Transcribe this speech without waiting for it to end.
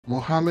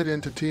Mohamed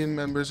entertained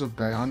members of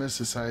Guyana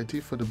Society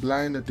for the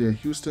Blind at their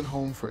Houston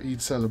home for Eid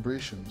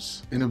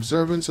celebrations. In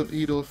observance of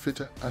Eid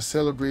al-Fitr, a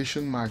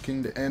celebration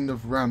marking the end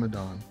of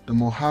Ramadan, the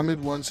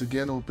Mohamed once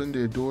again opened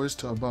their doors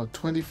to about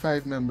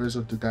 25 members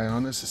of the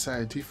Guyana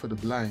Society for the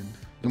Blind.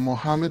 The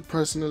Mohamed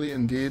personally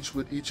engaged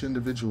with each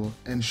individual,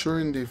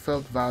 ensuring they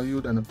felt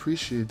valued and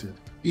appreciated.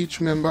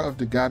 Each member of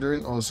the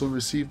gathering also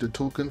received a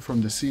token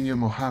from the senior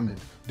Mohamed.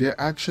 Their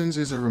actions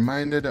is a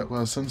reminder that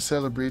while some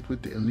celebrate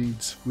with the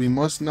elites, we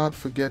must not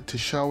forget to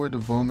shower the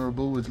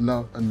vulnerable with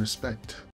love and respect.